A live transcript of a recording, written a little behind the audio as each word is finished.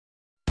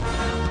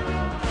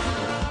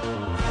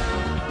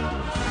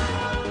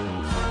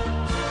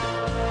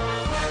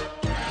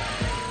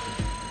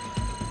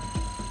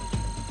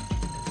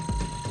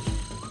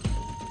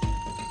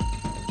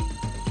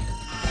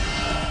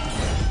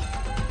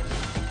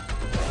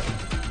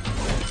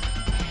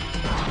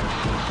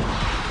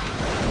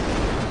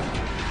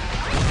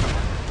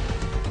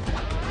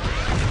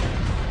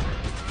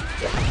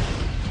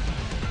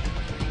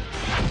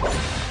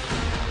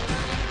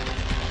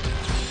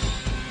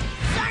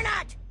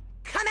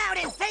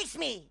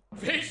me!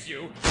 Face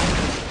you?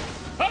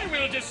 I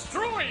will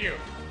destroy you!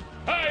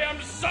 I am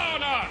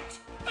Zarnot,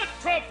 a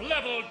 12th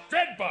level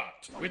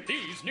Dreadbot, with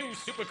these new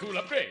super cool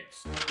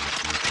upgrades.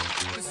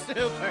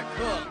 Super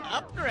cool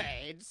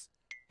upgrades?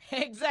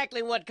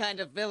 Exactly what kind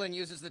of villain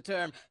uses the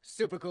term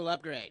super cool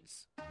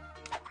upgrades?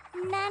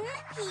 None,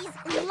 he's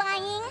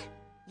lying.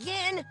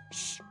 Yin,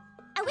 shh!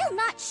 I will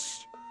not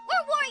shh.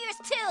 We're warriors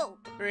too!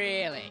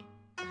 Really?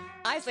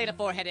 I slayed a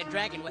four-headed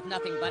dragon with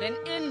nothing but an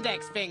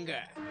index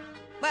finger.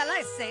 Well,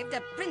 I saved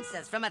a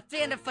princess from a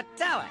 300-foot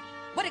tower.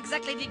 What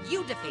exactly did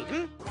you defeat,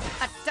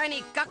 A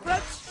tiny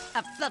cockroach?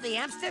 A fluffy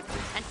hamster?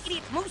 An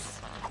idiot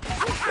moose?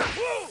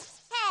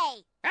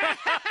 Hey!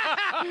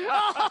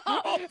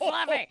 Oh,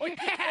 Fluffy!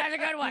 That's a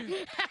good one.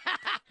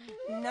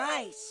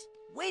 Nice.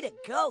 Way to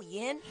go,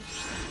 Yin.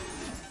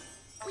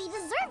 We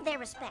deserve their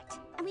respect,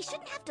 and we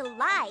shouldn't have to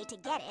lie to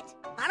get it.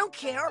 I don't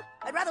care.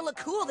 I'd rather look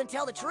cool than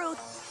tell the truth.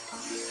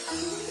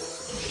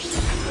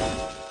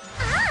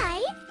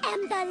 I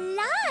am the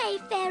Lie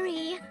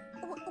Fairy.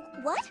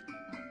 What?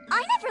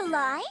 I never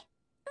lie.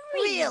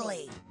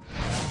 Really?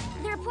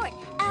 The report.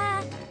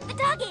 The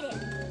dog ate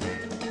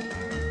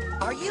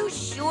it. Are you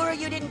sure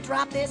you didn't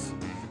drop this?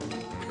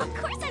 Of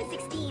course I'm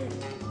 16.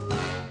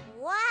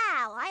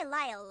 Wow, I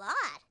lie a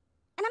lot.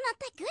 And I'm not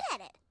that good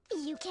at it.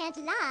 You can't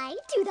lie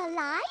to the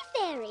Lie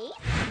Fairy.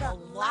 The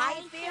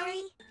Lie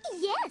Fairy?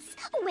 Yes,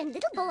 when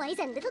little boys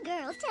and little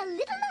girls tell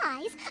little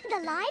lies, the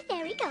Lie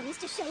Fairy comes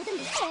to show them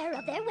the error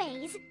of their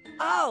ways.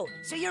 Oh,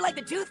 so you're like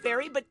the Tooth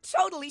Fairy, but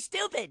totally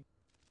stupid.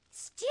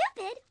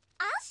 Stupid?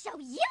 I'll show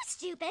you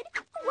stupid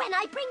when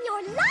I bring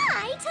your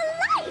lie to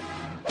life.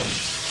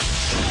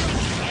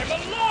 I'm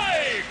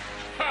alive!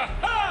 Ha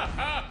ha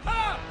ha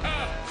ha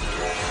ha!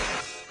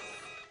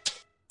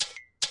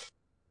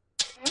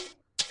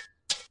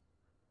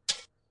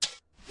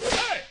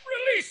 Hey,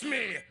 release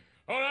me!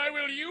 Or I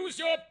will use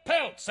your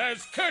pelts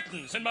as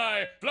curtains in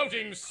my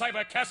floating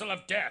cyber castle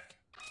of death.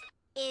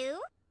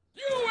 Ew.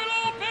 You will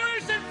all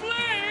perish in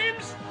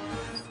flames!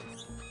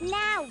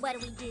 Now what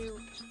do?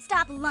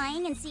 Stop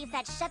lying and see if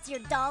that shuts your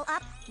doll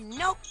up?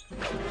 Nope.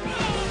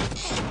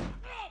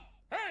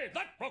 Hey,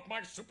 that broke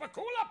my super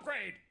cool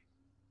upgrade!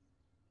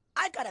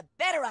 I've got a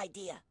better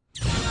idea.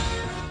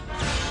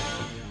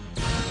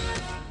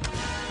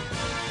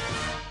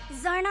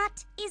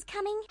 Zarnot is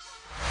coming.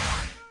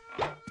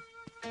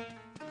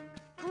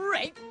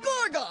 Great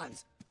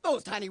Gorgons!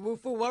 Those tiny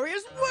Wufu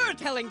warriors were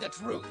telling the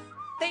truth.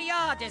 They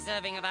are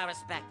deserving of our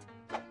respect.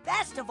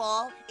 Best of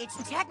all, it's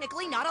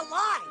technically not a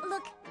lie.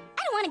 Look,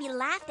 I don't want to be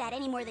laughed at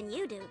any more than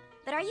you do,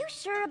 but are you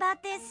sure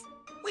about this?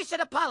 We should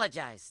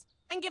apologize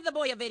and give the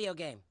boy a video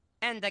game.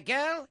 And the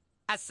girl,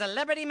 a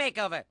celebrity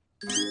makeover.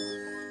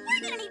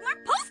 We're gonna need more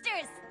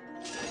posters!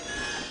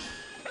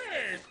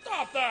 Hey,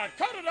 stop that!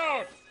 Cut it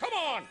out! Come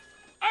on!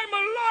 I'm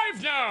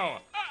alive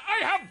now!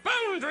 I have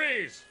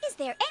boundaries! Is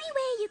there any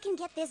way you can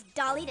get this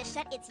dolly to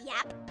shut its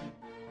yap?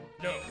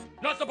 No,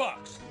 not the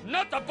box!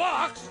 Not the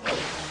box!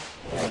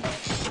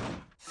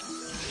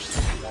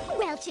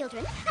 Well,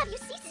 children, have you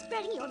ceased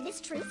spreading your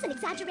mistruths and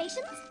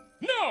exaggerations?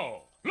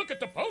 No! Look at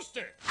the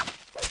poster!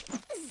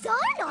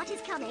 Zarnot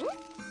is coming!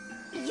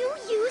 You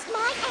used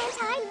my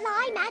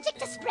anti-lie magic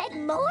to spread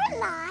more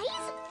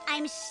lies?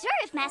 I'm sure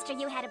if Master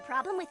Yu had a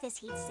problem with this,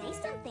 he'd say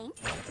something.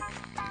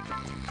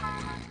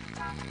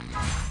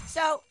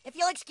 So, if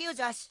you'll excuse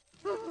us.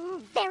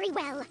 Very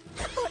well.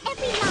 For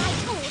every lie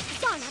told,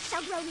 Zarnot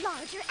shall grow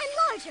larger and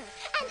larger,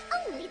 and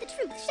only the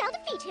truth shall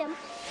defeat him.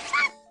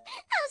 Ah!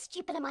 How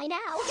stupid am I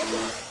now?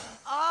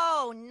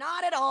 Oh,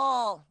 not at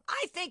all.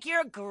 I think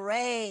you're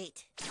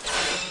great.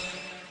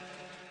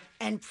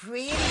 And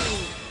pretty.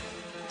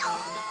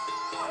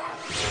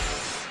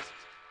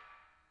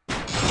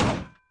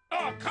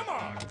 Oh, come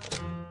on!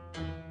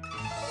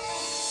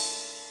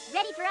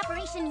 Ready for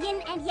Operation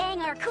Yin and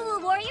Yang, our cool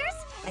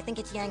warriors? I think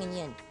it's Yang and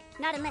Yin.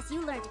 Not unless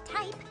you learn to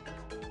type.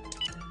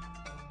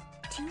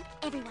 To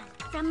everyone,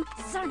 from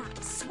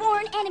Zarnot,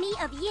 sworn enemy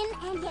of Yin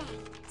and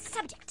Yang.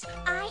 Subject,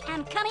 I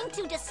am coming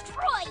to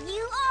destroy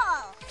you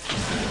all!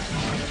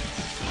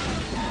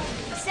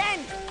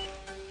 Send!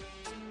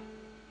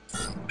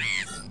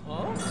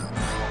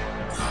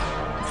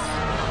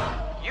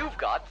 You've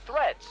got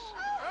threats.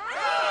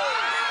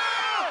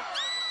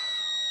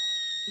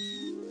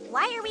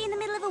 Why are we in the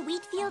middle of a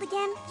wheat field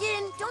again?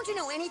 Yin, don't you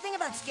know anything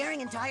about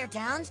scaring entire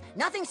towns?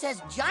 Nothing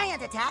says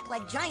giant attack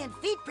like giant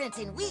feet prints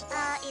in wheat.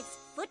 It's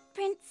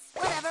footprints?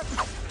 Whatever.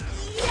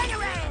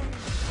 Yangarang!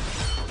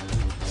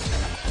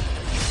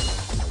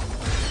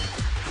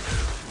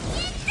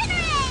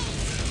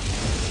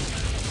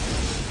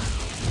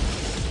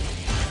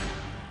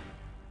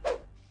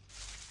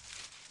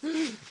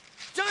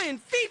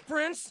 Giant feet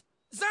prints?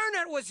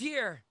 Zarnot was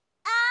here.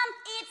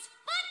 It's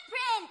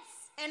footprints!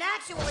 And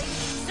actually,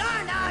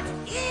 Zarnot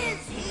is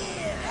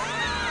here!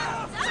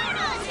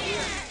 Zarnot's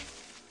here!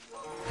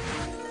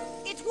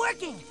 It's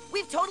working!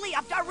 We've totally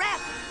upped our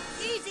rep!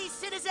 Easy,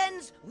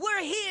 citizens!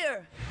 We're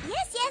here!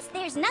 Yes,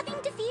 there's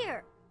nothing to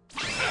fear.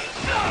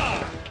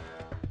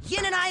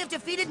 Yin and I have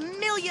defeated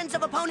millions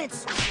of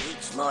opponents,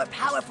 each more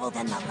powerful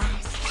than the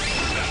last.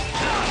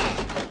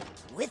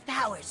 with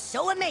powers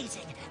so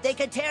amazing they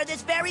could tear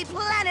this very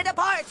planet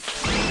apart.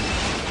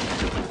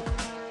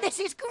 This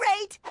is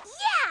great.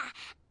 Yeah,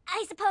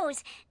 I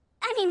suppose.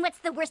 I mean, what's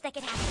the worst that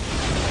could happen?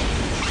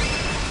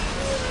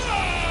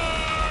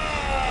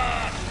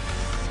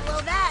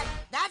 Well,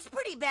 that's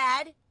pretty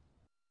bad.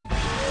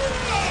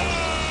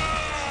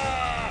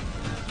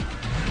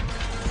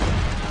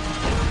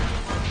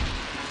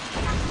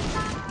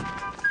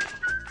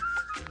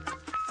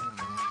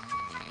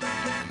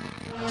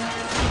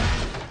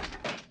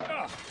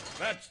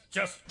 That's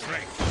just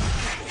great.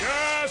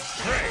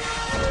 Just great.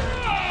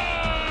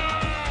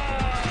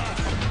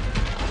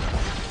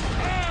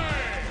 I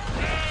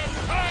am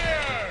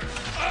tired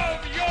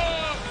of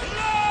your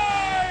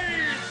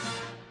lies!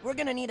 We're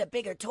gonna need a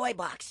bigger toy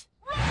box.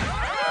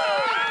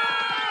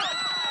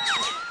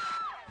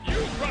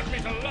 You brought me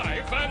to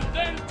life and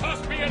then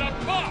tossed me in a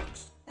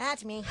box.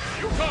 That's me.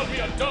 You called me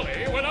a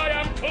dolly when I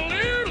am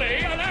clearly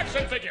an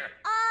action figure.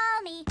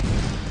 All me.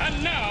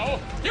 And now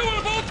you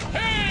will both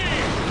pay!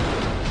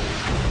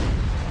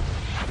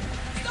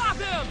 Stop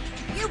him!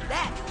 You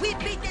bet! We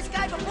beat this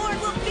guy before and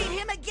we'll beat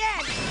him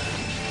again!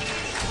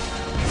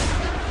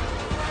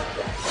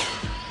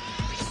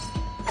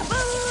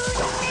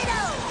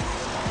 Boom-nado!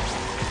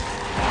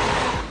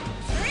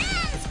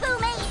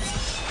 Transformate!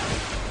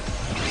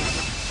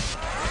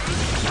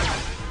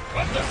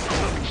 What the?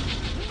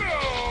 No!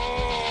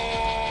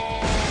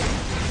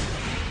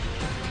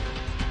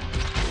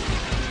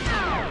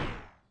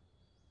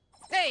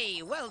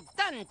 Hey, well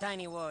done,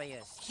 Tiny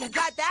Warriors. You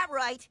got that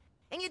right.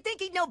 And you'd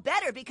think he'd know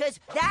better because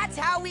that's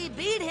how we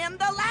beat him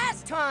the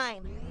last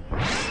time.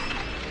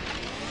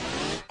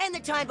 And the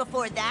time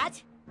before that.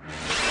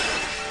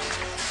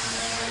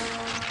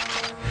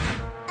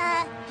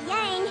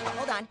 Yang.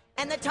 Hold on.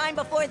 And the time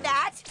before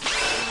that.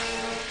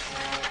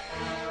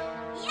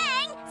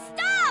 Yang,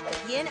 stop!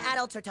 Yin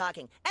adults are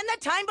talking. And the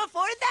time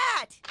before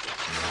that.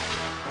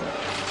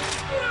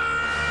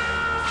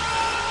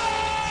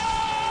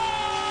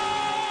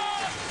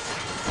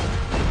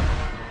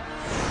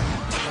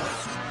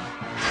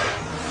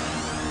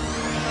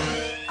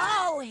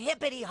 Oh,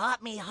 hippity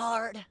hop me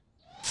hard.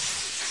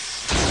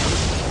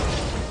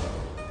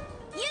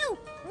 You,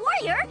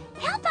 warrior,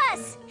 help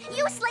us!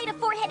 You slayed a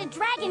four-headed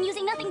dragon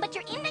using nothing but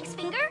your index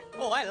finger.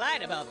 Oh, I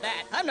lied about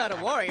that. I'm not a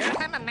warrior.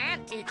 I'm a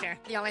man teacher.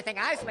 The only thing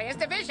I slay is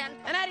division.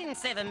 And I didn't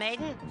save a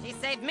maiden. She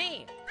saved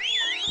me.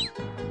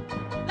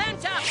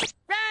 Lance,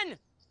 run!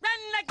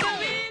 Run like the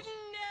wind!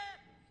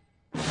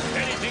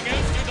 Anything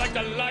else you'd like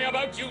to lie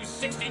about, you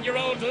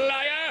 16-year-old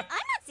liar?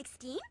 I'm not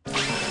 16.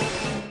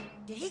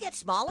 Did he get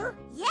smaller?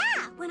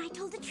 Yeah, when I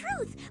told the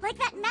truth, like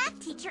that math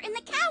teacher in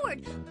The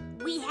Coward.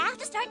 We have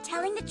to start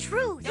telling the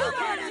truth.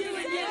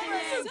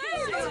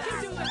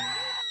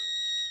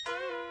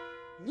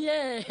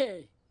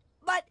 Yay!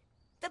 But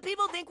the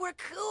people think we're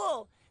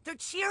cool. They're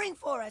cheering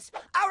for us.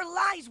 Our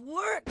lies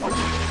work.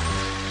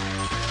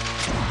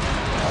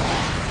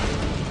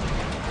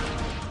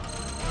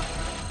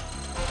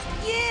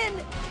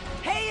 Yin!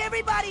 Hey,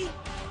 everybody!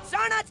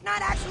 Zarnot's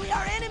not actually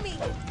our enemy.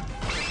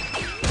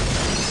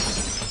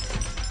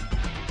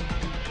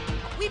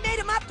 We made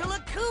him up to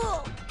look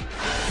cool.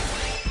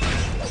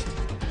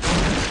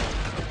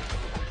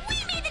 We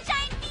made the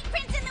giant feet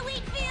prints in the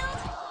wheat field.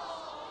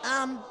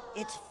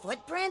 It's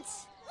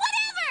footprints?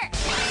 Whatever!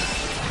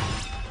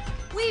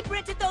 We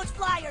printed those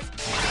flyers.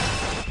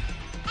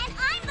 And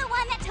I'm the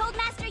one that told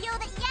Master Yo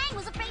that Yang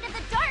was afraid of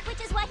the dark,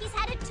 which is why he's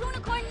had a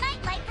Tunicorn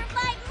nightlight for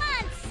 5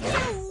 months.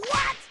 You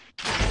what?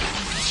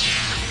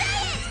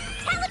 Say it!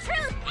 Tell the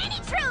truth! Any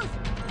truth!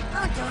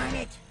 Oh, darn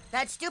it.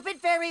 That stupid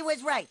fairy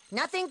was right.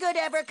 Nothing good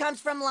ever comes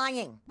from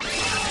lying.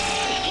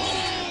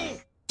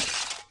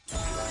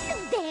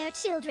 There,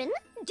 children.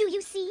 Do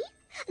you see?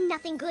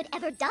 Nothing good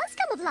ever does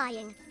come of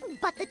lying.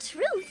 But the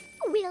truth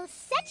will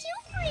set you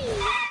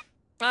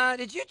free.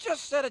 Did you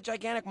just set a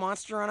gigantic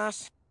monster on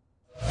us?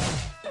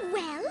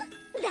 Well,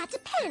 that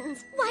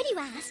depends. Why do you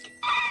ask?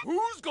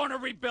 Who's gonna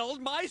rebuild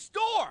my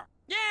store?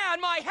 Yeah,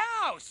 in my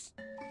house!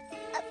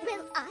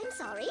 Well, I'm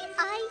sorry.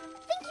 I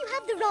think you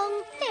have the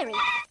wrong fairy.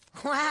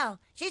 Wow,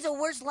 she's a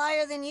worse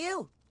liar than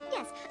you.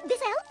 Yes,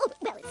 this L, oh,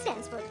 well, it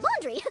stands for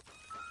laundry.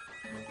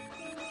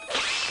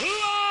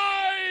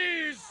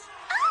 Lies!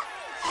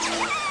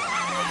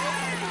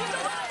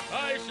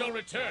 I shall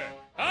return.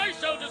 I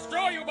shall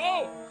destroy you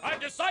both. I've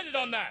decided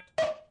on that.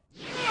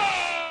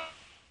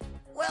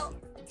 Well,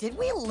 did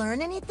we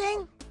learn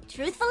anything?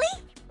 Truthfully?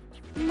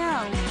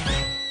 No.